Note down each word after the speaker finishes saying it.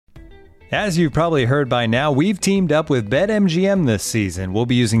As you've probably heard by now, we've teamed up with BetMGM this season. We'll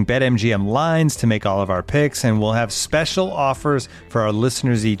be using BetMGM lines to make all of our picks, and we'll have special offers for our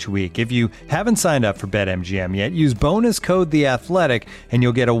listeners each week. If you haven't signed up for BetMGM yet, use bonus code The Athletic, and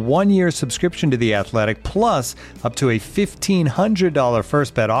you'll get a 1-year subscription to The Athletic, plus up to a $1,500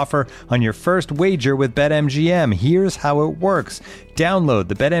 first bet offer on your first wager with BetMGM. Here's how it works. Download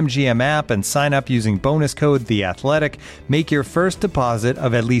the BetMGM app and sign up using bonus code The Athletic. Make your first deposit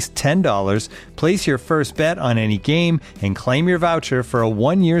of at least $10. Place your first bet on any game and claim your voucher for a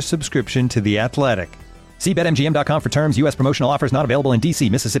 1-year subscription to The Athletic. See BetMGM.com for terms. U.S. promotional offers not available in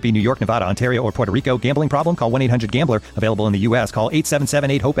D.C., Mississippi, New York, Nevada, Ontario, or Puerto Rico. Gambling problem? Call 1-800-GAMBLER. Available in the U.S. Call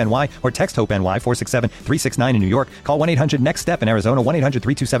 877-8-HOPE-NY or text HOPE-NY 467-369 in New York. Call 1-800-NEXT-STEP in Arizona.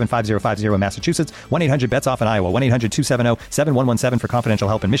 1-800-327-5050 in Massachusetts. 1-800-BETS-OFF in Iowa. 1-800-270-7117 for confidential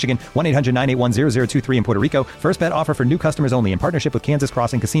help in Michigan. 1-800-981-0023 in Puerto Rico. First bet offer for new customers only in partnership with Kansas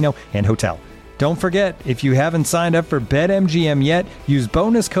Crossing Casino and Hotel. Don't forget, if you haven't signed up for BetMGM yet, use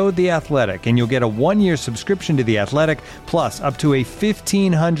bonus code The Athletic, and you'll get a 1-year subscription to The Athletic, plus up to a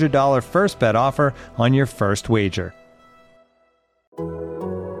 $1,500 first bet offer on your first wager. The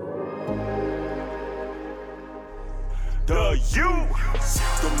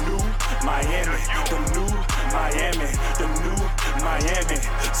new Miami, the new Miami, the new Miami,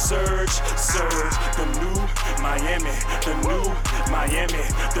 surge, the new Miami, the new Miami,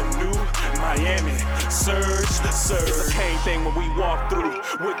 the new Miami, surge. It's a Kane thing when we walk through.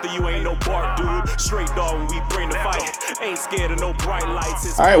 With the you ain't no bark, dude. Straight dog when we bring the fight. Ain't scared of no bright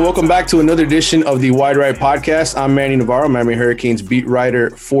lights. All right, welcome back to another edition of the Wide Right Podcast. I'm Manny Navarro, Miami Hurricanes beat writer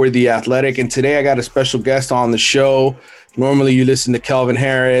for The Athletic, and today I got a special guest on the show. Normally you listen to Kelvin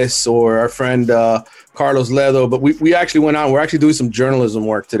Harris or our friend Carlos Ledo, but we actually went on. We're actually doing some journalism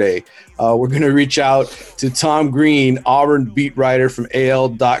work today. We're going to reach out to Tom Green, Auburn beat writer from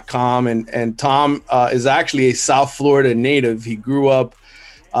AL.com. And Tom is actually a South Florida native. He grew up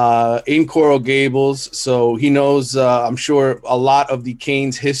in Coral Gables, so he knows, I'm sure, a lot of the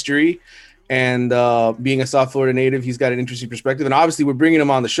Canes history. And being a South Florida native, he's got an interesting perspective. And obviously we're bringing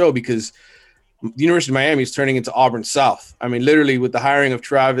him on the show because the University of Miami is turning into Auburn South. I mean, literally with the hiring of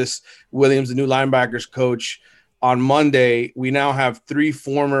Travis Williams, the new linebackers coach, on Monday, we now have 3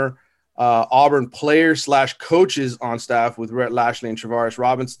 former Auburn players / coaches on staff with Rhett Lashley and Travaris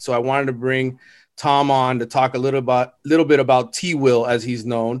Robinson. So I wanted to bring Tom on to talk a little bit about T-Will, as he's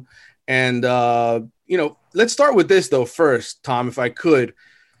known. And, let's start with this, though, first, Tom, if I could.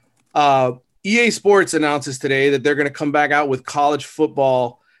 EA Sports announces today that they're going to come back out with college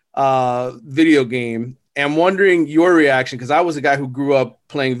football video game. I'm wondering your reaction, because I was a guy who grew up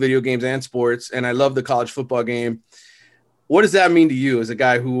playing video games and sports, and I love the college football game. What does that mean to you as a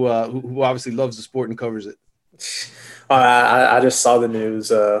guy who obviously loves the sport and covers it? I just saw the news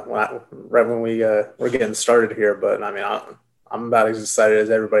right when we were getting started here, but I mean, I'm about as excited as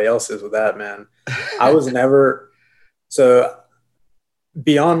everybody else is with that, man. I was never so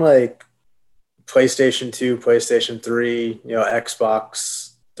beyond like PlayStation 2, PlayStation 3, Xbox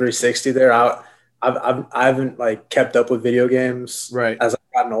 360 there. I haven't like kept up with video games right as I've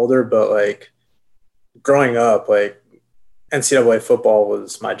gotten older, but like growing up, like NCAA football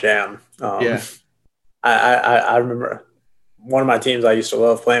was my jam. I remember one of my teams I used to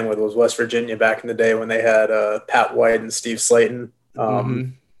love playing with was West Virginia back in the day when they had Pat White and Steve Slayton.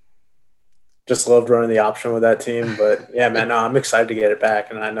 Just loved running the option with that team. But yeah, man, no, I'm excited to get it back.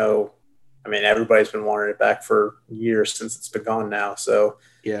 And I know, I mean, everybody's been wanting it back for years since it's been gone now. So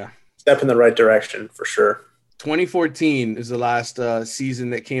yeah, step in the right direction for sure. 2014 is the last season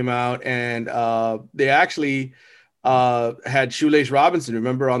that came out, and they actually had Shoelace Robinson,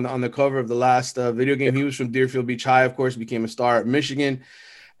 remember, on the cover of the last video game. He was from Deerfield Beach High, of course, became a star at Michigan.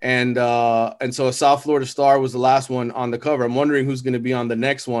 And so a South Florida star was the last one on the cover. I'm wondering who's going to be on the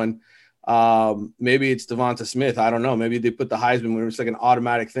next one. Maybe it's Devonta Smith. I don't know. Maybe they put the Heisman winner. It's like an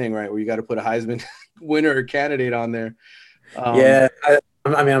automatic thing, right, where you got to put a Heisman winner or candidate on there. Yeah,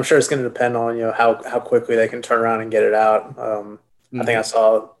 I mean, I'm sure it's going to depend on how quickly they can turn around and get it out. I think I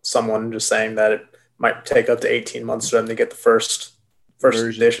saw someone just saying that it might take up to 18 months for them to get the first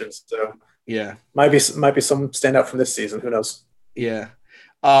edition. So yeah, might be some standout from this season. Who knows? Yeah.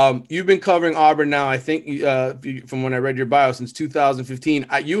 You've been covering Auburn now, I think, from when I read your bio, since 2015.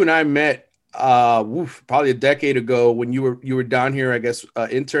 You and I met probably a decade ago when you were down here, I guess,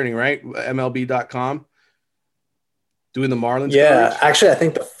 interning, right? MLB.com, doing the Marlins. Yeah, coverage. Actually,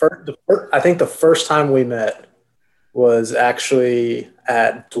 I think the first time we met was actually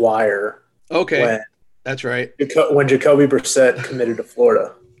at Dwyer. Okay, that's right. When Jacoby Brissett committed to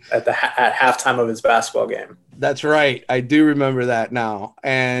Florida at halftime of his basketball game. That's right. I do remember that now.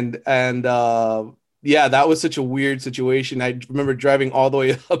 Yeah, that was such a weird situation. I remember driving all the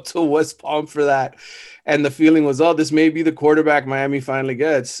way up to West Palm for that. And the feeling was, oh, this may be the quarterback Miami finally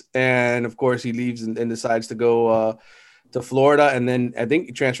gets. And of course, he leaves and decides to go to Florida. And then I think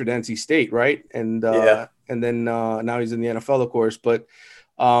he transferred to NC State, right? And then now he's in the NFL, of course. But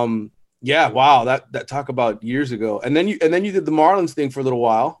yeah, wow, that talk about years ago. And then you did the Marlins thing for a little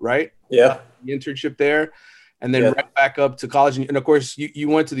while, right? Yeah. The internship there. And then right back up to college. And of course, you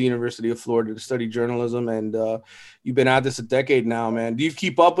went to the University of Florida to study journalism, and you've been at this a decade now, man. Do you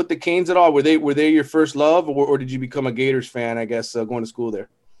keep up with the Canes at all? Were they your first love, or did you become a Gators fan, I guess, going to school there?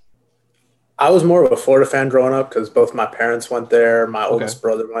 I was more of a Florida fan growing up because both my parents went there. My oldest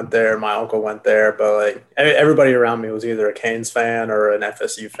brother went there. My uncle went there. But like everybody around me was either a Canes fan or an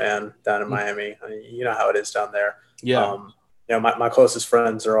FSU fan down in Miami. I mean, you know how it is down there. Yeah. You know, my closest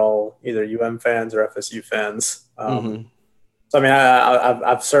friends are all either UM fans or FSU fans. So, I mean,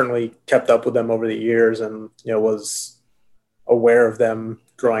 I've certainly kept up with them over the years and, you know, was aware of them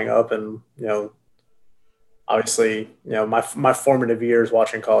growing up. And, you know, obviously, you know, my formative years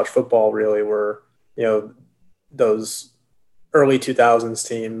watching college football really were, you know, those early 2000s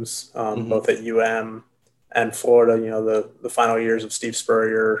teams, both at UM and Florida, you know, the final years of Steve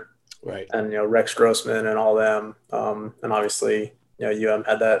Spurrier. Right. And, you know, Rex Grossman and all them. And obviously, you know, UM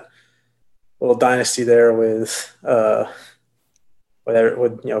had that little dynasty there with you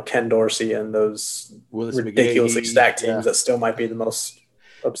know, Ken Dorsey and those Willis ridiculously McGahee, stacked teams that still might be the most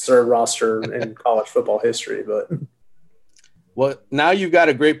absurd roster in college football history. But well, now you've got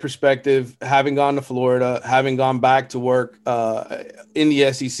a great perspective, having gone to Florida, having gone back to work in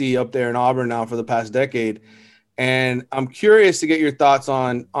the SEC up there in Auburn now for the past decade. And I'm curious to get your thoughts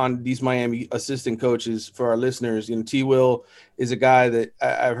on these Miami assistant coaches for our listeners. You know, T. Will is a guy that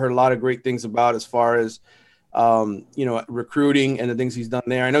I've heard a lot of great things about as far as, you know, recruiting and the things he's done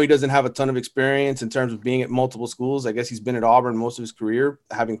there. I know he doesn't have a ton of experience in terms of being at multiple schools. I guess he's been at Auburn most of his career,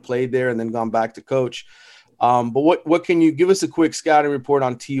 having played there and then gone back to coach. But what can you give us a quick scouting report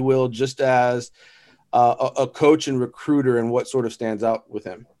on T. Will just as a coach and recruiter, and what sort of stands out with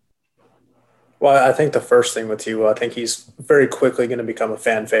him? Well, I think the first thing with T. I think he's very quickly going to become a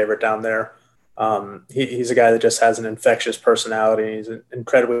fan favorite down there. He's a guy that just has an infectious personality. He's an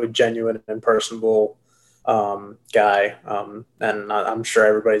incredibly genuine and personable guy. And I'm sure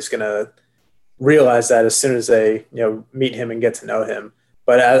everybody's going to realize that as soon as they, you know, meet him and get to know him.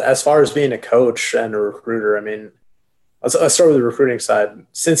 But as far as being a coach and a recruiter, I mean, let's start with the recruiting side.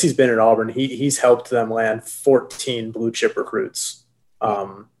 Since he's been at Auburn, he's helped them land 14 blue chip recruits.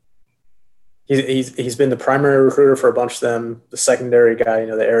 He's been the primary recruiter for a bunch of them, the secondary guy, you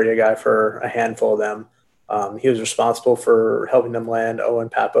know, the area guy for a handful of them. He was responsible for helping them land Owen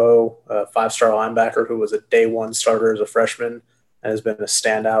Papo, a 5-star linebacker who was a day one starter as a freshman and has been a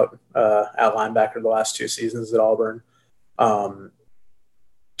standout at linebacker the last 2 seasons at Auburn.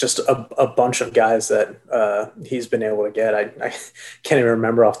 Just a bunch of guys that he's been able to get. I can't even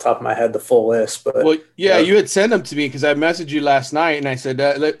remember off the top of my head the full list. But well, yeah, you had sent them to me because I messaged you last night and I said,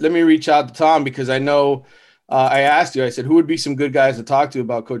 let me reach out to Tom because I know I asked you, I said, who would be some good guys to talk to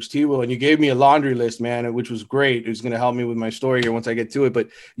about Coach T. Will? And you gave me a laundry list, man, which was great. It was going to help me with my story here once I get to it. But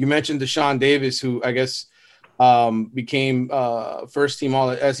you mentioned Deshaun Davis, who I guess became first team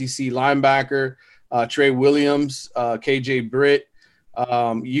all SEC linebacker, Trey Williams, KJ Britt.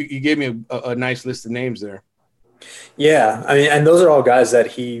 You gave me a nice list of names there. Yeah, I mean, and those are all guys that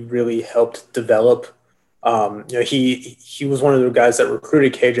he really helped develop. You know, he was one of the guys that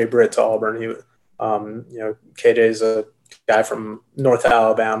recruited KJ Britt to Auburn. He, you know, KJ is a guy from North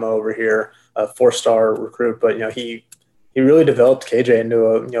Alabama over here, a 4-star recruit, but you know, he really developed KJ into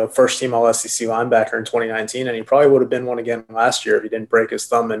a, you know, first team all SEC linebacker in 2019, and he probably would have been one again last year if he didn't break his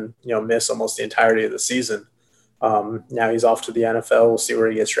thumb and, you know, miss almost the entirety of the season. Now he's off to the NFL. We'll see where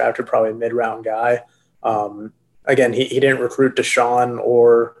he gets drafted, probably a mid-round guy. Again, he didn't recruit Deshaun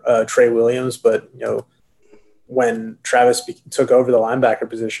or Trey Williams, but, you know, when Travis took over the linebacker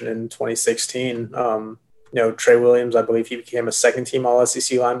position in 2016, you know, Trey Williams, I believe he became a second-team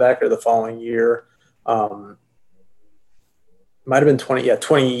All-SEC linebacker the following year. Might have been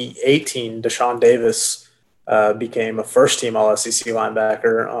 2018, Deshaun Davis became a first-team All-SEC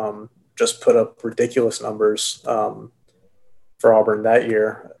linebacker, just put up ridiculous numbers for Auburn that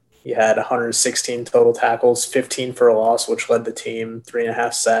year. He had 116 total tackles, 15 for a loss, which led the team,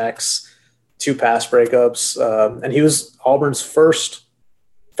 3.5 sacks, 2 pass breakups. And he was Auburn's first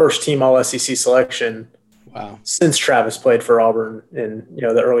team All-SEC selection. Wow. Since Travis played for Auburn in, you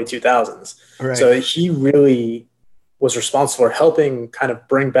know, the early 2000s. Right. So he really was responsible for helping kind of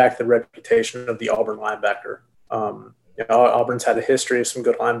bring back the reputation of the Auburn linebacker. Auburn's had a history of some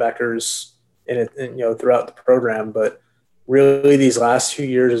good linebackers in it, throughout the program, but really these last 2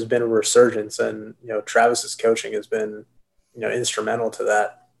 years has been a resurgence, and Travis's coaching has been instrumental to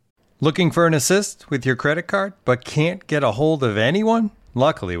that. Looking for an assist with your credit card but can't get a hold of anyone?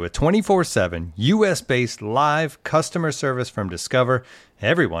 Luckily, with 24/7 US-based live customer service from Discover,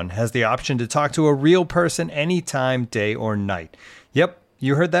 everyone has the option to talk to a real person anytime, day or night. Yep,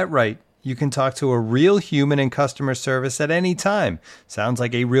 you heard that right. You can talk to a real human in customer service at any time. Sounds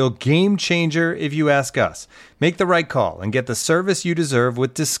like a real game changer if you ask us. Make the right call and get the service you deserve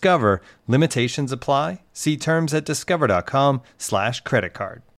with Discover. Limitations apply. See terms at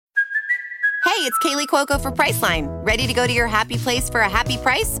discover.com/creditcard. Hey, it's Kaylee Cuoco for Priceline. Ready to go to your happy place for a happy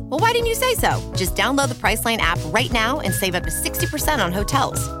price? Well, why didn't you say so? Just download the Priceline app right now and save up to 60% on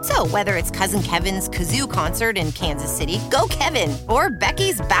hotels. So whether it's Cousin Kevin's Kazoo Concert in Kansas City, go Kevin, or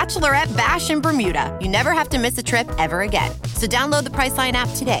Becky's Bachelorette Bash in Bermuda, you never have to miss a trip ever again. So download the Priceline app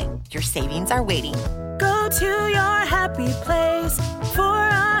today. Your savings are waiting. Go to your happy place for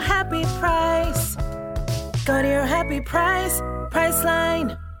a happy price. Go to your happy price,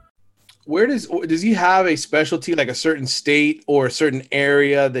 Priceline. Where does he have a specialty, like a certain state or a certain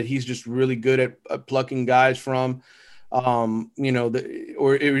area that he's just really good at plucking guys from? Or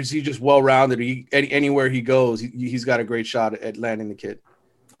is he just well-rounded? Anywhere he goes, he's got a great shot at landing the kid.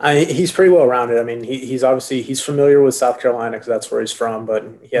 He's pretty well-rounded. I mean, he's familiar with South Carolina because that's where he's from, but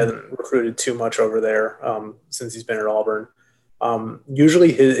he hasn't recruited too much over there since he's been at Auburn.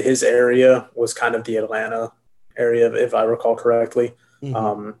 Usually his area was kind of the Atlanta area, if I recall correctly.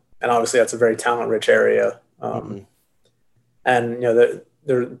 Mm-hmm. And obviously that's a very talent-rich area. And, there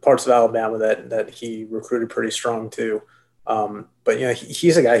are parts of Alabama that he recruited pretty strong too. But,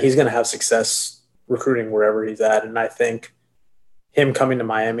 he's a guy, he's going to have success recruiting wherever he's at. And I think him coming to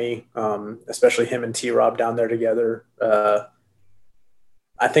Miami, especially him and T-Rob down there together, I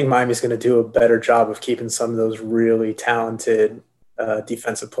think Miami's going to do a better job of keeping some of those really talented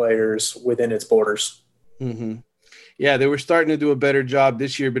defensive players within its borders. Mm-hmm. Yeah, they were starting to do a better job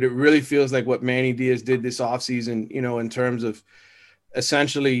this year, but it really feels like what Manny Diaz did this offseason, in terms of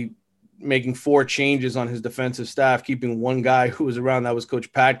essentially making 4 changes on his defensive staff, keeping one guy who was around, that was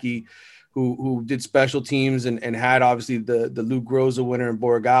Coach Patke, who did special teams and had obviously the Lou Groza winner in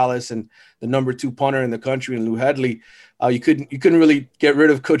Borregales and the number 2 punter in the country in Lou Headley. You couldn't really get rid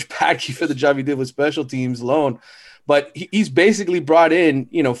of Coach Patke for the job he did with special teams alone, but he's basically brought in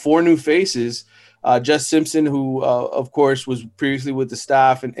 4 new faces. Jess Simpson, who, of course, was previously with the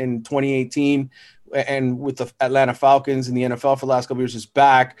staff in 2018 and with the Atlanta Falcons in the NFL for the last couple of years, is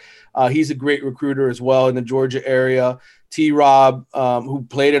back. He's a great recruiter as well in the Georgia area. T-Rob, who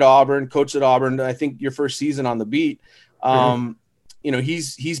played at Auburn, coached at Auburn, I think your first season on the beat.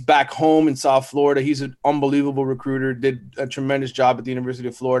 He's back home in South Florida. He's an unbelievable recruiter, did a tremendous job at the University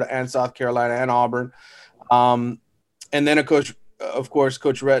of Florida and South Carolina and Auburn. And then, of course,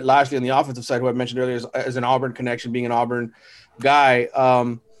 Coach Rhett Lashley on the offensive side, who I mentioned earlier, as an Auburn connection, being an Auburn guy.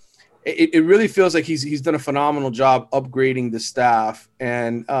 It really feels like he's done a phenomenal job upgrading the staff.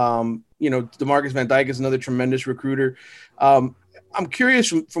 And, DeMarcus Van Dyke is another tremendous recruiter. I'm curious,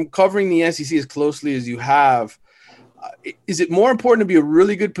 from covering the SEC as closely as you have, is it more important to be a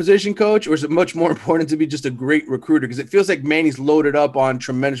really good position coach, or is it much more important to be just a great recruiter? Because it feels like Manny's loaded up on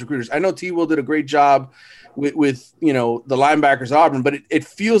tremendous recruiters. I know T-Will did a great job with the linebackers Auburn, but it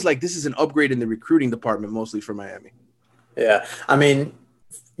feels like this is an upgrade in the recruiting department, mostly for Miami. Yeah. I mean,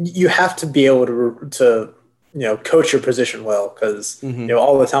 you have to be able to coach your position well, because,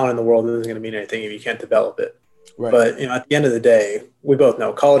 all the talent in the world isn't going to mean anything if you can't develop it. Right. But, at the end of the day, we both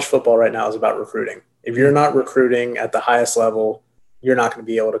know college football right now is about recruiting. If you're not recruiting at the highest level, you're not going to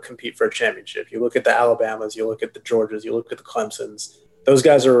be able to compete for a championship. You look at the Alabamas, you look at the Georgias, you look at the Clemsons. Those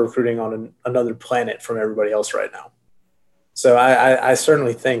guys are recruiting on another planet from everybody else right now. So I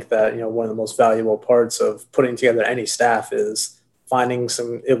certainly think that, one of the most valuable parts of putting together any staff is finding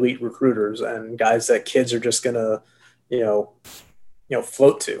some elite recruiters and guys that kids are just going to,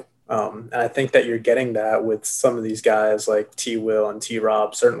 float to. And I think that you're getting that with some of these guys like T-Will and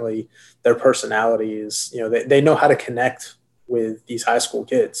T-Rob. Certainly their personalities, they know how to connect with these high school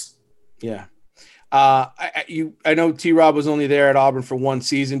kids. Yeah. I know T-Rob was only there at Auburn for 1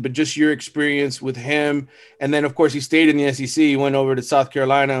 season, but just your experience with him. And then, of course, he stayed in the SEC. He went over to South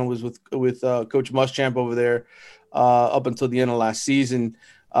Carolina and was with Coach Muschamp over there up until the end of last season.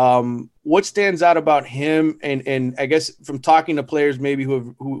 What stands out about him? And I guess from talking to players maybe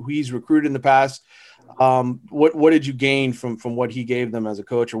who he's recruited in the past, what did you gain from what he gave them as a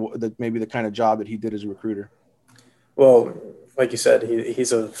coach, or maybe the kind of job that he did as a recruiter? Well, like you said,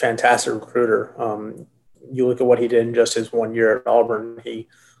 he's a fantastic recruiter. you look at what he did in just his 1 year at Auburn. He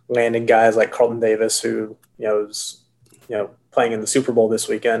landed guys like Carlton Davis, who is playing in the Super Bowl this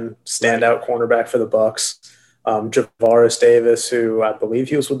weekend, standout cornerback for the Bucs. Javaris Davis, who I believe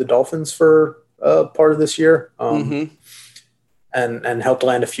he was with the Dolphins for part of this year, and helped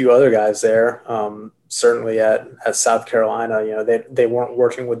land a few other guys there. Certainly at South Carolina, they weren't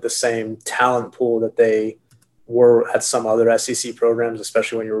working with the same talent pool that they were at some other SEC programs,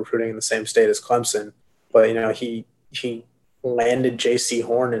 especially when you're recruiting in the same state as Clemson. But he landed J.C.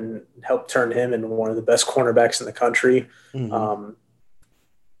 Horn and helped turn him into one of the best cornerbacks in the country.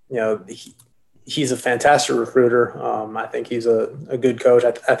 He's a fantastic recruiter. I think he's a good coach.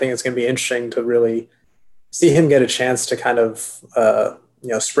 I think it's going to be interesting to really see him get a chance to kind of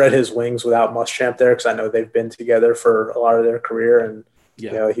spread his wings without Muschamp there, because I know they've been together for a lot of their career, and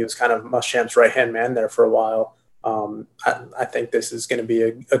he was kind of Muschamp's right-hand man there for a while. I think this is going to be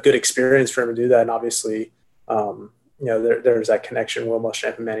a good experience for him to do that, and obviously there's that connection. Will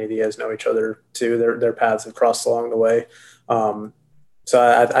Muschamp and Manny Diaz know each other too. Their paths have crossed along the way. So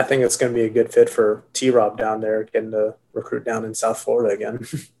I think it's going to be a good fit for T-Rob down there, getting to recruit down in South Florida again.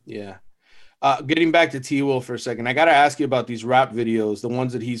 Yeah. Getting back to T-Will for a second, I got to ask you about these rap videos, the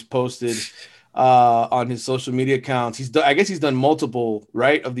ones that he's posted on his social media accounts. I guess he's done multiple,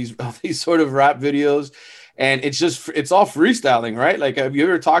 right, of these sort of rap videos, and it's all freestyling, right? Like, have you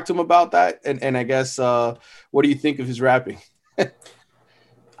ever talked to him about that? And I guess, what do you think of his rapping?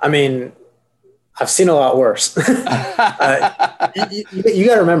 I mean, I've seen a lot worse. You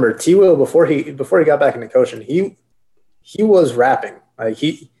got to remember, T-Will, before he got back into coaching, he was rapping. Like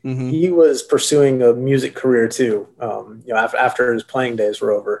he was pursuing a music career too. After his playing days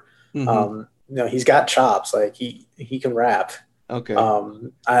were over. He's got chops. Like he can rap. Okay.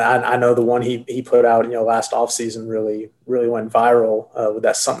 I know the one he put out, last off season really went viral with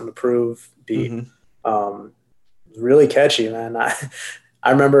that "Something to Prove" beat. Really catchy, man. I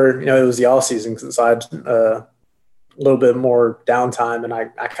remember, it was the off season, so I had a little bit more downtime, and I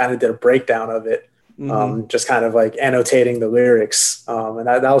kind of did a breakdown of it. Just kind of like annotating the lyrics. And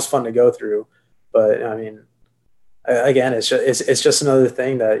that was fun to go through. But I mean, again, it's just another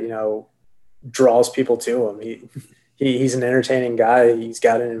thing that, draws people to him. He's an entertaining guy. He's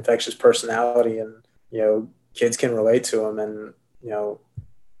got an infectious personality, and, kids can relate to him, and,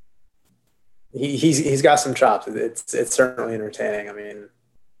 he's got some chops. It's certainly entertaining. I mean,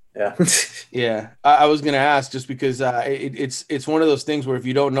 yeah. Yeah. I was going to ask, just because it's one of those things where if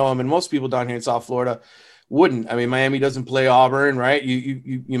you don't know him, and most people down here in South Florida wouldn't. I mean, Miami doesn't play Auburn, right?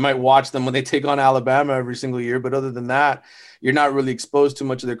 You might watch them when they take on Alabama every single year, but other than that, you're not really exposed to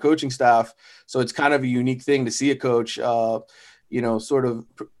much of their coaching staff. So it's kind of a unique thing to see a coach, sort of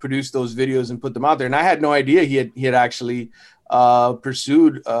produce those videos and put them out there. And I had no idea he had actually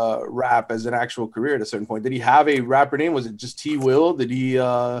pursued rap as an actual career at a certain point. Did he have a rapper name? Was it just T-Will? Was he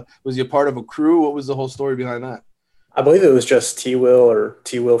a part of a crew? What was the whole story behind that? I believe it was just T-Will, or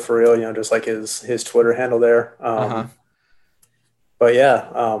T-Will for real, just like his Twitter handle there. But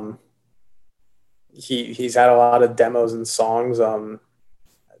yeah, he's had a lot of demos and songs.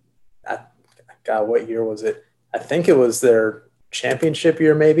 God, what year was it? I think it was their championship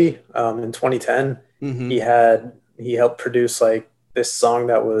year, maybe, in 2010. He helped produce like this song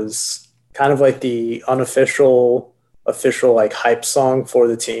that was kind of like the official like hype song for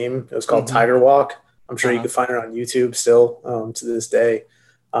the team. It was called Tiger Walk. I'm sure you can find it on YouTube still to this day.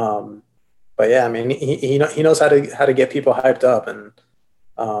 But yeah, I mean, he knows how to get people hyped up, and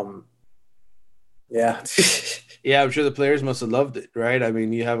yeah. Yeah, I'm sure the players must have loved it, right? I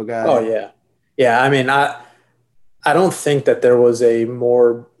mean, you have a guy. Oh yeah. Yeah. I mean, I don't think that there was a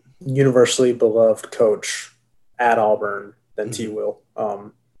more universally beloved coach at Auburn than T-Will.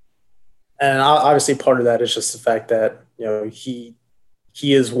 And obviously part of that is just the fact that,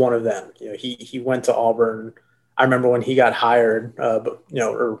 he is one of them. He went to Auburn. I remember when he got hired,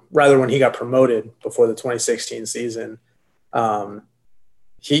 or rather when he got promoted before the 2016 season,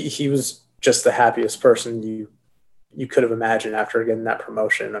 he was just the happiest person you could have imagined after getting that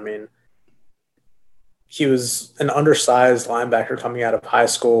promotion. I mean, he was an undersized linebacker coming out of high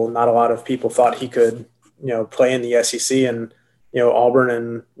school. Not a lot of people thought he could, play in the SEC, and,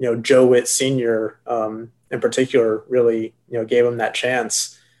 Auburn and, Joe Witt Sr. In particular really, gave him that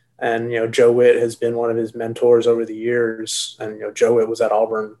chance. And, Joe Witt has been one of his mentors over the years. And, Joe Witt was at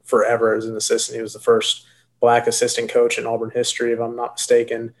Auburn forever as an assistant. He was the first Black assistant coach in Auburn history, if I'm not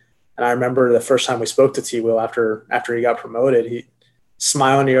mistaken. And I remember the first time we spoke to T-Will after he got promoted, he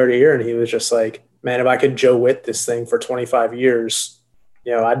smiling ear to ear, and he was just like, man, if I could Joe Witt this thing for 25 years,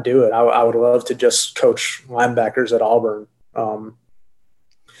 I'd do it. I would love to just coach linebackers at Auburn.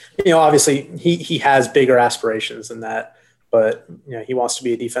 obviously he has bigger aspirations than that, but he wants to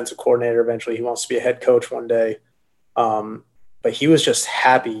be a defensive coordinator eventually. He wants to be a head coach one day. But he was just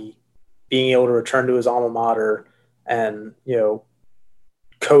happy being able to return to his alma mater and,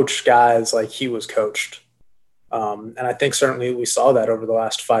 coach guys like he was coached. And I think certainly we saw that over the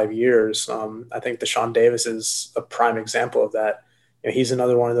last 5 years. I think Deshaun Davis is a prime example of that. He's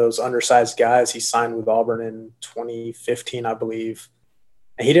another one of those undersized guys. He signed with Auburn in 2015, I believe.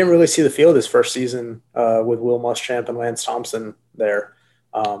 And he didn't really see the field his first season with Will Muschamp and Lance Thompson there.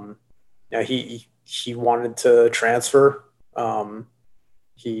 He wanted to transfer. There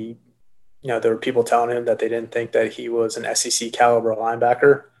were people telling him that they didn't think that he was an SEC caliber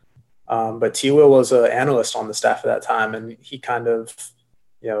linebacker. But T. Will was an analyst on the staff at that time, and he kind of,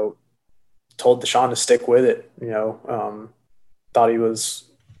 told Deshaun to stick with it. Thought he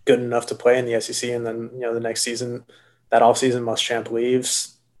was good enough to play in the SEC, and then the next season, that offseason, Muschamp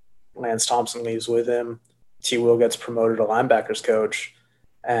leaves, Lance Thompson leaves with him. T. Will gets promoted to linebackers coach,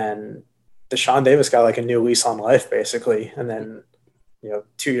 and Deshaun Davis got like a new lease on life basically. And then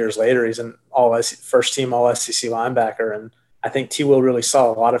 2 years later, he's an first team All SEC linebacker, and I think T. Will really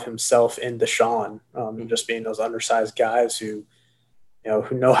saw a lot of himself in Deshaun, just being those undersized guys who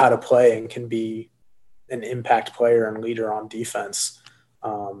know how to play and can be an impact player and leader on defense.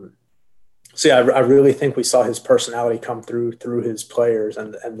 I really think we saw his personality come through his players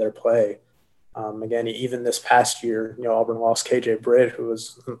and their play. Again, even this past year, Auburn lost KJ Britt, who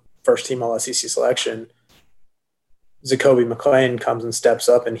was first team All SEC selection. Zakoby McClain comes and steps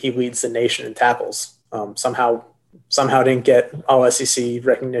up, and he leads the nation in tackles. Somehow didn't get All SEC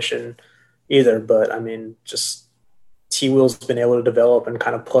recognition either, but just T. Will's been able to develop and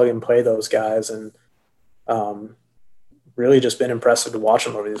kind of plug and play those guys, and really just been impressive to watch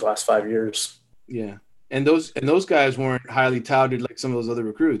them over these last 5 years. Yeah. And those guys weren't highly touted like some of those other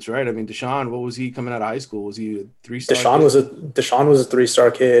recruits, right? Deshaun, what was he coming out of high school? Was he a 3-star? Deshaun was a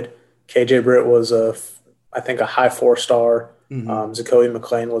 3-star kid. KJ Britt was I think a high 4-star. Mm-hmm. Zakoby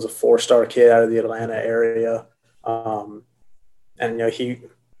McClain was a 4-star kid out of the Atlanta area.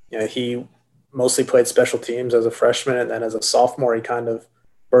 He mostly played special teams as a freshman, and then as a sophomore, he kind of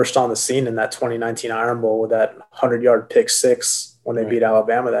burst on the scene in that 2019 Iron Bowl with that 100-yard pick six when they beat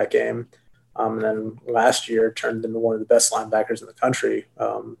Alabama that game. And then last year turned into one of the best linebackers in the country,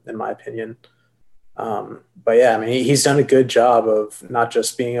 in my opinion. He's done a good job of not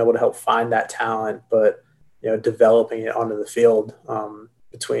just being able to help find that talent, but developing it onto the field.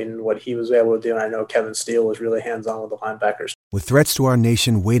 Between what he was able to do, and I know Kevin Steele was really hands-on with the linebackers. With threats to our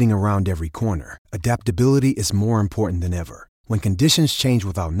nation waiting around every corner, adaptability is more important than ever. When conditions change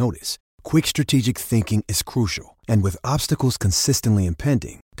without notice, quick strategic thinking is crucial. And with obstacles consistently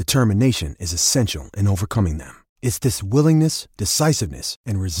impending, determination is essential in overcoming them. It's this willingness, decisiveness,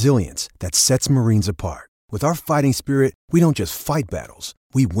 and resilience that sets Marines apart. With our fighting spirit, we don't just fight battles,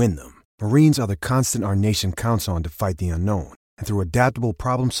 we win them. Marines are the constant our nation counts on to fight the unknown. And through adaptable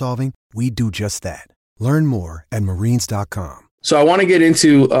problem solving, we do just that. Learn more at Marines.com. So I want to get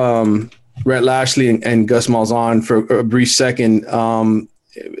into Rhett Lashlee and Gus Malzahn for a brief second.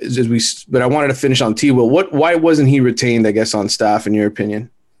 But I wanted to finish on T. Will. Why wasn't he retained, I guess, on staff, in your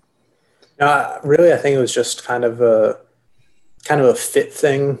opinion? Really, I think it was just kind of a fit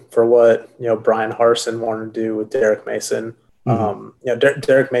thing for what Brian Harsin wanted to do with Derek Mason. Mm-hmm.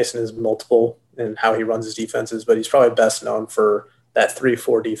 Derek Mason is multiple in how he runs his defenses, but he's probably best known for that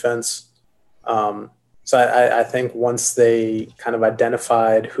 3-4 defense. So I think once they kind of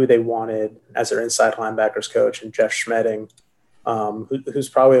identified who they wanted as their inside linebackers coach, and Jeff Schmedding, who's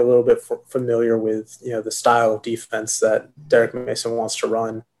probably a little bit familiar with the style of defense that Derek Mason wants to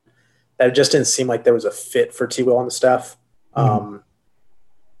run, that it just didn't seem like there was a fit for T. Will on the staff. Mm-hmm.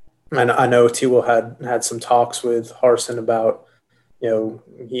 I know T. Will had some talks with Harsin about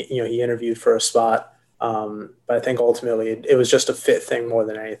he interviewed for a spot, but I think ultimately it was just a fit thing more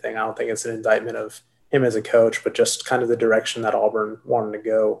than anything. I don't think it's an indictment of him as a coach, but just kind of the direction that Auburn wanted to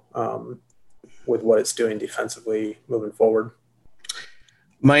go with what it's doing defensively moving forward.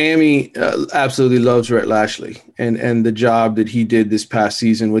 Miami absolutely loves Rhett Lashlee and the job that he did this past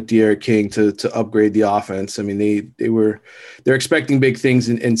season with D'Eriq King to upgrade the offense. I mean, they're expecting big things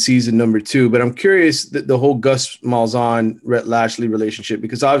in season number 2, but I'm curious the whole Gus Malzahn Rhett Lashlee relationship,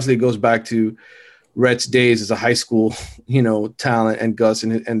 because obviously it goes back to Rhett's days as a high school, talent, and Gus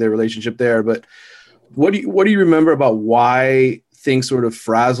and their relationship there. But what do you remember about why things sort of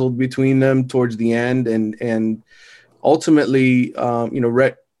frazzled between them towards the end, and ultimately,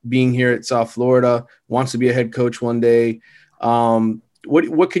 Rhett being here at South Florida, wants to be a head coach one day.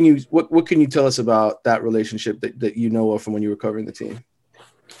 What can you tell us about that relationship that you know of from when you were covering the team?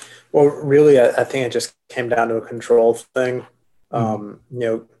 Well, really, I think it just came down to a control thing. You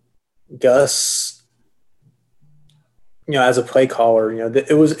know, Gus, you know, as a play caller, you know,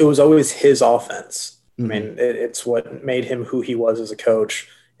 it was always his offense. I mean, it's what made him who he was as a coach.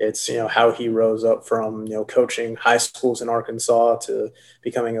 It's, you know, how he rose up from, you know, coaching high schools in Arkansas to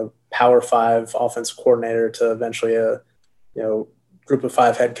becoming a Power 5 offensive coordinator to eventually a, you know, Group of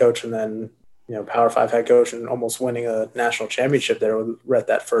 5 head coach, and then, you know, Power 5 head coach, and almost winning a national championship there with Rhett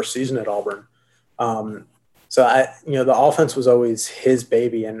that first season at Auburn. So you know, the offense was always his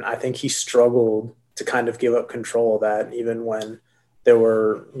baby, and I think he struggled to kind of give up control of that, even when there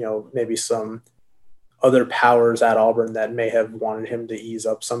were, you know, maybe some other powers at Auburn that may have wanted him to ease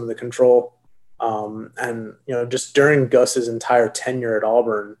up some of the control. And, you know, just during Gus's entire tenure at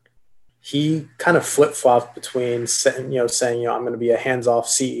Auburn, he kind of flip-flopped between, saying, you know, I'm going to be a hands-off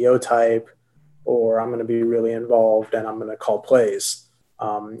CEO type, or I'm going to be really involved and I'm going to call plays.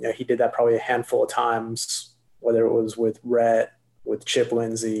 You know, he did that probably a handful of times, whether it was with Rhett, with Chip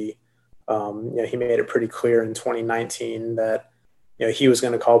Lindsey. You know, he made it pretty clear in 2019 that, you know, he was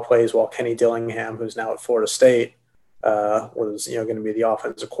going to call plays while Kenny Dillingham, who's now at Florida State, was, you know, going to be the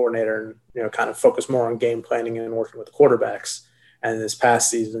offensive coordinator and, you know, kind of focus more on game planning and working with the quarterbacks. And this past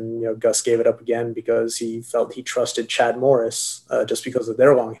season, you know, Gus gave it up again because he felt he trusted Chad Morris just because of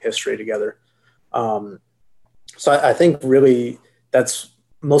their long history together. So I think really that's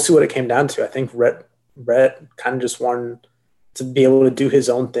mostly what it came down to. I think Rhett kind of just wanted to be able to do his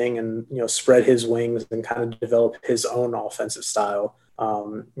own thing and, you know, spread his wings and kind of develop his own offensive style.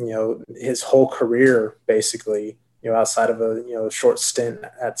 You know, his whole career, basically, you know, outside of a, you know, short stint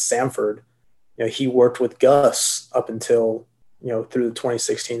at Samford, you know, he worked with Gus up until, you know, through the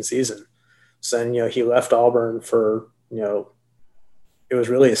 2016 season. So then, you know, he left Auburn for, you know, it was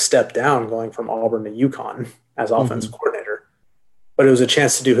really a step down going from Auburn to UConn as offensive coordinator, but it was a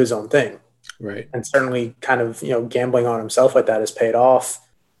chance to do his own thing. Right. And certainly kind of, you know, gambling on himself like that has paid off.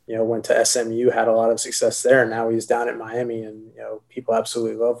 You know, went to SMU, had a lot of success there, and now he's down at Miami, and, you know, people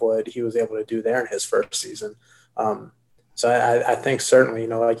absolutely love what he was able to do there in his first season. So I think certainly, you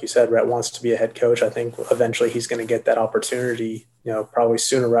know, like you said, Rhett wants to be a head coach. I think eventually he's going to get that opportunity, you know, probably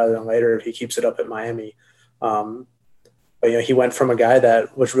sooner rather than later if he keeps it up at Miami. But, you know, he went from a guy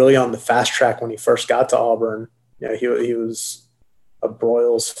that was really on the fast track when he first got to Auburn. You know, he was a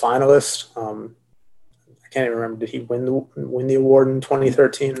Broyles finalist. I can't even remember. Did he win the award in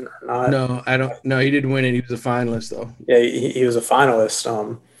 2013 or not? No, I don't. No, he didn't win it. He was a finalist, though. Yeah, he was a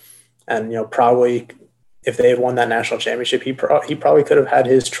finalist. And, you know, probably if they had won that national championship, he probably could have had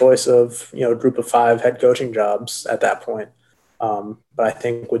his choice of, you know, Group of 5 head coaching jobs at that point. But I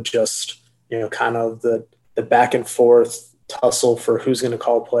think with just, you know, kind of the back and forth tussle for who's going to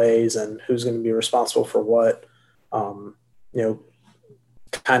call plays and who's going to be responsible for what, you know,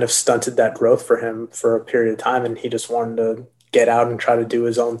 kind of stunted that growth for him for a period of time. And he just wanted to get out and try to do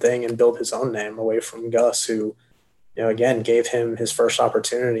his own thing and build his own name away from Gus, who, you know, again, gave him his first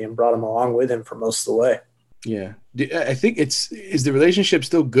opportunity and brought him along with him for most of the way. Yeah. I think is the relationship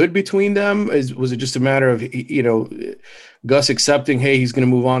still good between them? Was it just a matter of, you know, Gus accepting, hey, he's going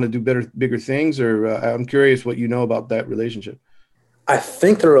to move on to do bigger things? Or I'm curious what you know about that relationship. I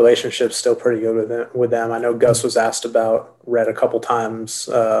think the relationship's still pretty good with them. I know Gus was asked about Rhett a couple times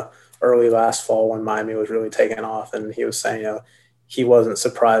early last fall when Miami was really taking off, and he was saying, you know, he wasn't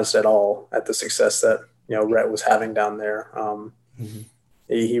surprised at all at the success that, you know, Rhett was having down there.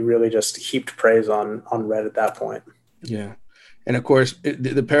 He really just heaped praise on Rhett at that point. Yeah. And of course,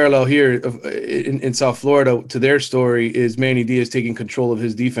 the parallel here in South Florida to their story is Manny Diaz taking control of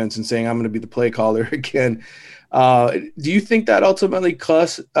his defense and saying, I'm going to be the play caller again. Do you think that ultimately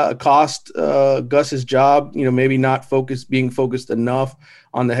cost Gus his job? You know, maybe not being focused enough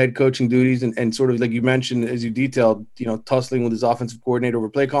on the head coaching duties and sort of like you mentioned, as you detailed, you know, tussling with his offensive coordinator over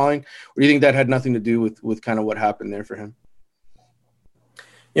play calling? Or do you think that had nothing to do with kind of what happened there for him?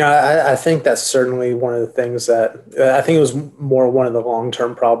 Yeah, I think that's certainly one of the things that I think it was more one of the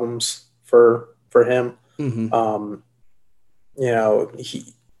long-term problems for him. You know,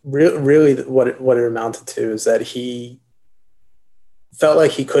 he really what it amounted to is that he felt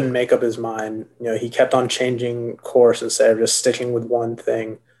like he couldn't make up his mind. You know, he kept on changing course instead of just sticking with one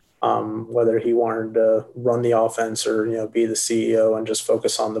thing, whether he wanted to run the offense or, you know, be the CEO and just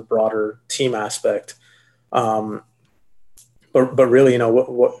focus on the broader team aspect. But really, you know,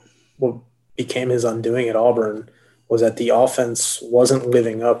 what became his undoing at Auburn was that the offense wasn't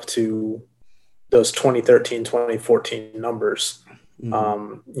living up to those 2013, 2014 numbers. You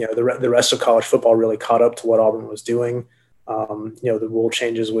know, the rest of college football really caught up to what Auburn was doing. You know, the rule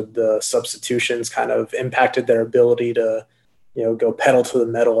changes with the substitutions kind of impacted their ability to, go pedal to the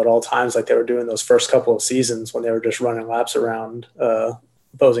metal at all times like they were doing those first couple of seasons when they were just running laps around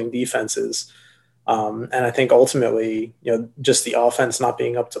opposing defenses. And I think ultimately, just the offense not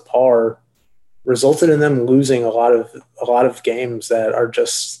being up to par resulted in them losing a lot of games that are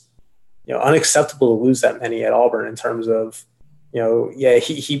just, unacceptable to lose that many at Auburn in terms of,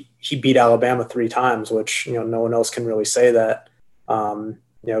 he beat Alabama 3 times, which, no one else can really say that.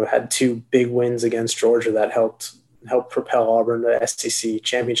 Had 2 big wins against Georgia that helped propel Auburn to SEC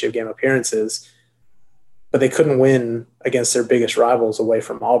championship game appearances, but they couldn't win against their biggest rivals away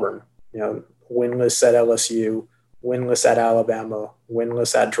from Auburn. Winless at LSU, winless at Alabama,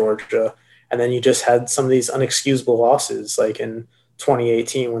 winless at Georgia, and then you just had some of these unexcusable losses, like in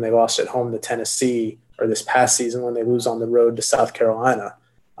 2018 when they lost at home to Tennessee, or this past season when they lose on the road to South Carolina.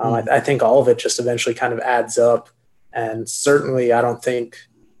 I think all of it just eventually kind of adds up, and certainly I don't think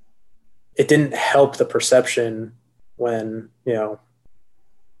it didn't help the perception when,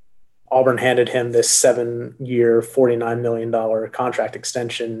 Auburn handed him this 7-year, $49 million contract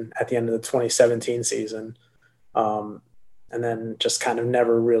extension at the end of the 2017 season. And then just kind of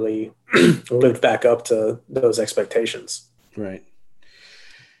never really lived back up to those expectations. Right.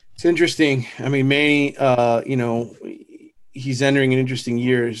 It's interesting. I mean, Manny, he's entering an interesting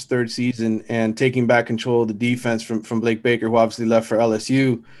year, his 3rd season, and taking back control of the defense from Blake Baker, who obviously left for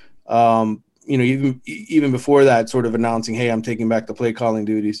LSU. Even before that, sort of announcing, hey, I'm taking back the play calling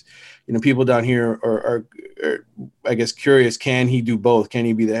duties. People down here are, I guess, curious. Can he do both? Can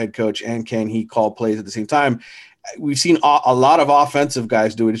he be the head coach and can he call plays at the same time? We've seen a lot of offensive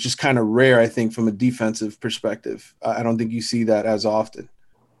guys do it. It's just kind of rare, I think, from a defensive perspective. I don't think you see that as often.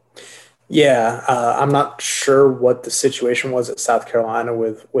 Yeah, I'm not sure what the situation was at South Carolina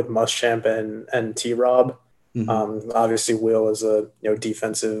with Muschamp and T-Rob. Mm-hmm. Obviously, Will is a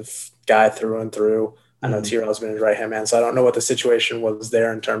defensive guy through and through. I know T-Rob's been his right-hand man, so I don't know what the situation was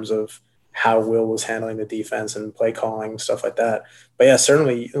there in terms of how Will was handling the defense and play calling, stuff like that. But yeah,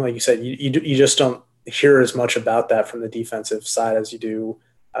 certainly, like you said, you just don't hear as much about that from the defensive side as you do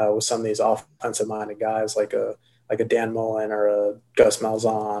with some of these offensive-minded guys like a Dan Mullen or a Gus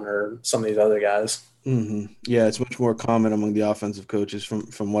Malzahn or some of these other guys. Mm-hmm. Yeah, it's much more common among the offensive coaches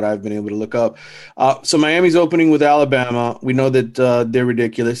from what I've been able to look up. So Miami's opening with Alabama. We know that they're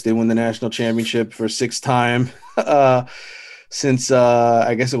ridiculous. They won the national championship for 6th time since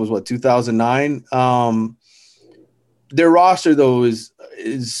I guess it was 2009. Their roster though is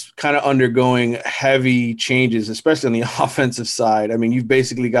kind of undergoing heavy changes, especially on the offensive side. I mean, you've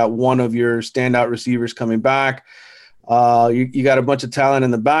basically got one of your standout receivers coming back. You got a bunch of talent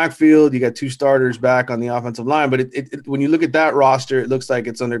in the backfield. You got 2 starters back on the offensive line. But when you look at that roster, it looks like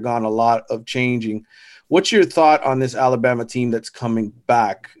it's undergone a lot of changing. What's your thought on this Alabama team that's coming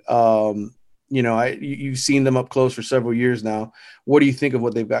back? You've seen them up close for several years now. What do you think of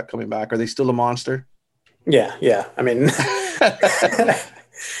what they've got coming back? Are they still a monster? Yeah. I mean,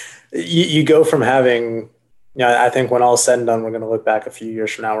 you go from having, I think when all is said and done, we're going to look back a few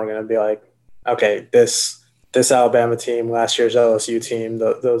years from now. We're going to be like, okay, this Alabama team, last year's LSU team,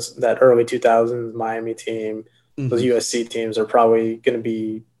 that early 2000s Miami team, those USC teams are probably going to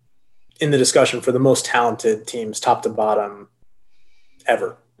be in the discussion for the most talented teams, top to bottom,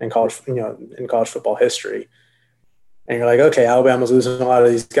 ever in college football history. And you're like, okay, Alabama's losing a lot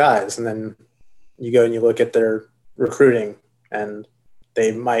of these guys, and then you go and you look at their recruiting, and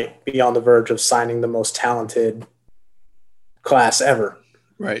they might be on the verge of signing the most talented class ever.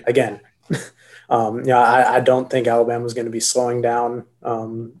 Right. Again. I don't think Alabama's going to be slowing down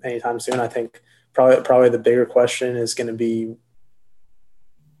anytime soon. I think probably the bigger question is going to be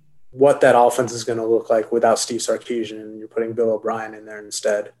what that offense is going to look like without Steve Sarkisian, and you're putting Bill O'Brien in there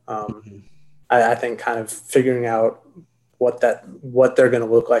instead. I think kind of figuring out what they're going to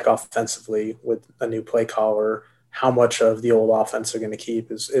look like offensively with a new play caller, how much of the old offense they're going to keep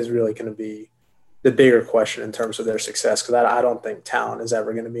is really going to be the bigger question in terms of their success, because I don't think talent is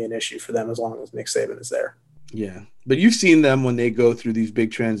ever going to be an issue for them as long as Nick Saban is there. Yeah, but you've seen them when they go through these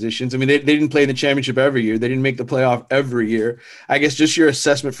big transitions. I mean, they didn't play in the championship every year. They didn't make the playoff every year. I guess just your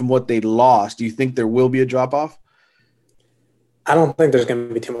assessment from what they lost, do you think there will be a drop-off? I don't think there's going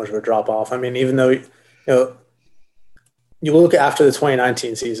to be too much of a drop-off. I mean, even though you look after the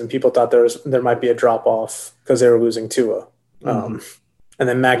 2019 season, people thought there might be a drop-off because they were losing Tua. And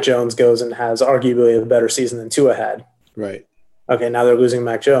then Mac Jones goes and has arguably a better season than Tua had. Right. Okay, now they're losing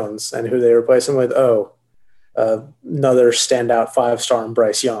Mac Jones. And who they replace him with? Another standout 5-star in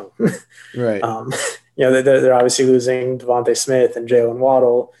Bryce Young. Right. They're obviously losing Devontae Smith and Jalen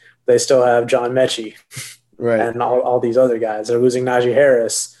Waddle. They still have John Mechie. Right. And all these other guys. They're losing Najee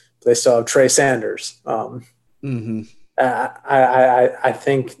Harris. But they still have Trey Sanders. I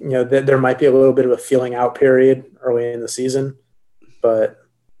think, you know, there might be a little bit of a feeling out period early in the season, but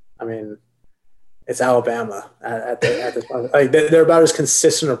I mean, it's Alabama at this point. Like, they're about as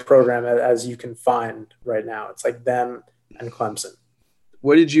consistent a program as you can find right now. It's like them and Clemson.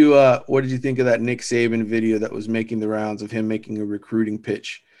 What did you think of that Nick Saban video that was making the rounds of him making a recruiting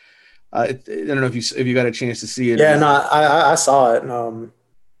pitch? I don't know if you got a chance to see it. Yeah, no, I saw it.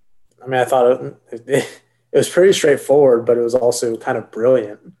 I mean, I thought it was pretty straightforward, but it was also kind of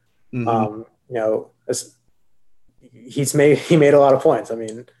brilliant. Mm-hmm. You know, he made a lot of points. I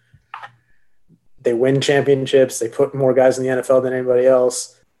mean, they win championships, they put more guys in the NFL than anybody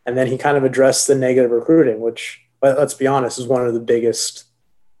else, and then he kind of addressed the negative recruiting, which, let's be honest, is one of the biggest,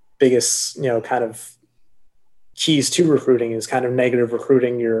 you know, kind of keys to recruiting is kind of negative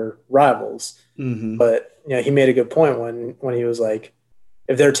recruiting your rivals. Mm-hmm. But, you know, he made a good point when he was like,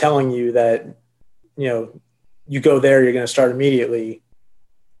 if they're telling you that, you know, you go there, you're going to start immediately,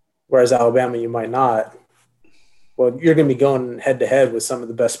 whereas Alabama, you might not. Well, you're going to be going head to head with some of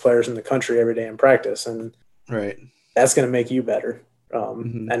the best players in the country every day in practice. And right, that's going to make you better.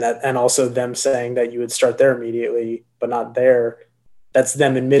 And also them saying that you would start there immediately, but not there. That's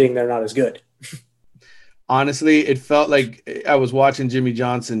them admitting they're not as good. Honestly, it felt like I was watching Jimmy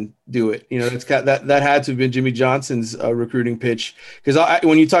Johnson do it. You know, that had to have been Jimmy Johnson's recruiting pitch. Because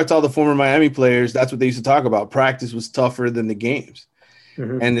when you talk to all the former Miami players, that's what they used to talk about. Practice was tougher than the games.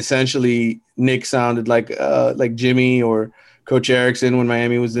 Mm-hmm. And essentially, Nick sounded like Jimmy or Coach Erickson when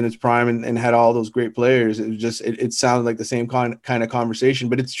Miami was in its prime and had all those great players. It was just it sounded like the same kind of conversation,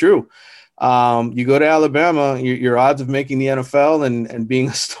 but it's true. You go to Alabama, your odds of making the NFL and being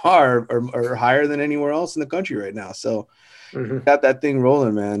a star are higher than anywhere else in the country right now. So got that thing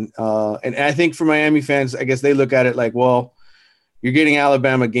rolling, man. And I think for Miami fans, I guess they look at it like, well, you're getting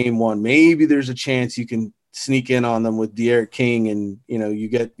Alabama game one. Maybe there's a chance you can sneak in on them with D'Eriq King, and you know you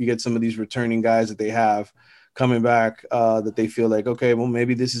get some of these returning guys that they have coming back that they feel like, okay, well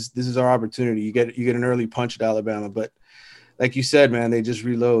maybe this is our opportunity. You get an early punch at Alabama, but like you said, man, they just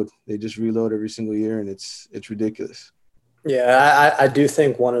reload every single year, and it's ridiculous. Yeah, I do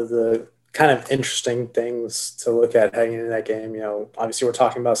think one of the kind of interesting things to look at heading into that game, you know, obviously we're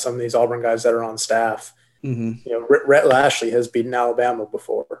talking about some of these Auburn guys that are on staff. Mm-hmm. You know, Rhett Lashley has beaten Alabama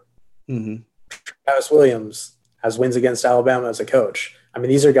before. Mm-hmm. Travis Williams has wins against Alabama as a coach. I mean,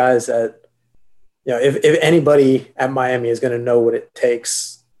 these are guys that, you know, if anybody at Miami is going to know what it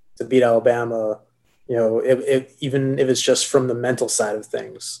takes to beat Alabama, you know, even if it's just from the mental side of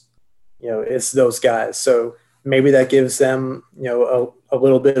things, you know, it's those guys. So maybe that gives them, you know, a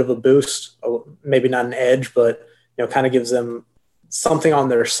little bit of a boost, maybe not an edge, but, you know, kind of gives them something on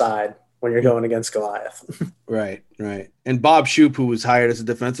their side when you're going against Goliath. Right. And Bob Shoop, who was hired as a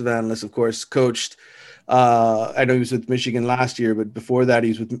defensive analyst, of course, coached. I know he was with Michigan last year, but before that, he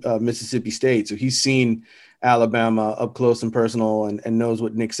was with Mississippi State. So he's seen Alabama up close and personal and knows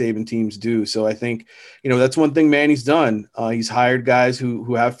what Nick Saban teams do. So I think, you know, that's one thing Manny's done. He's hired guys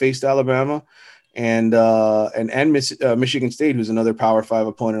who have faced Alabama and Michigan State, who's another Power 5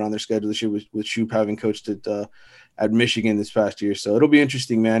 opponent on their schedule this year with Shoop having coached at Michigan this past year. So it'll be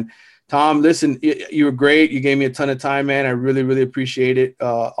interesting, man. Tom, listen, you were great. You gave me a ton of time, man. I really, really appreciate it.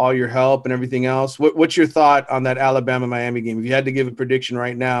 All your help and everything else. What's your thought on that Alabama-Miami game? If you had to give a prediction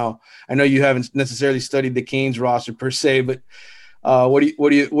right now, I know you haven't necessarily studied the Canes roster per se, but do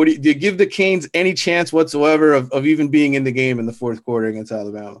you give the Canes any chance whatsoever of even being in the game in the fourth quarter against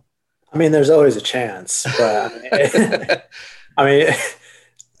Alabama? I mean, there's always a chance, but I mean,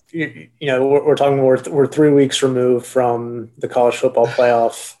 you know, we're talking. We're 3 weeks removed from the college football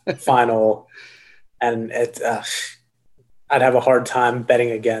playoff final, and I'd have a hard time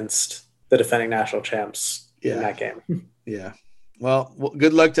betting against the defending national champs in that game. Yeah. Well,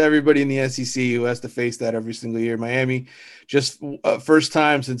 good luck to everybody in the SEC who has to face that every single year. Miami, just first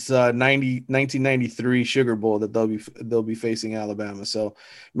time since 1993 Sugar Bowl that they'll be facing Alabama. So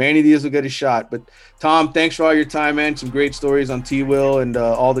Manny Diaz will get a shot. But Tom, thanks for all your time, man. Some great stories on T-Will and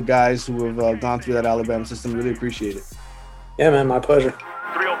all the guys who have gone through that Alabama system. Really appreciate it. Yeah, man, my pleasure.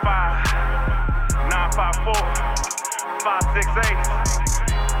 305 954 568.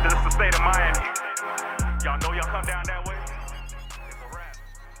 This is the state of Miami. Y'all know y'all come down that way.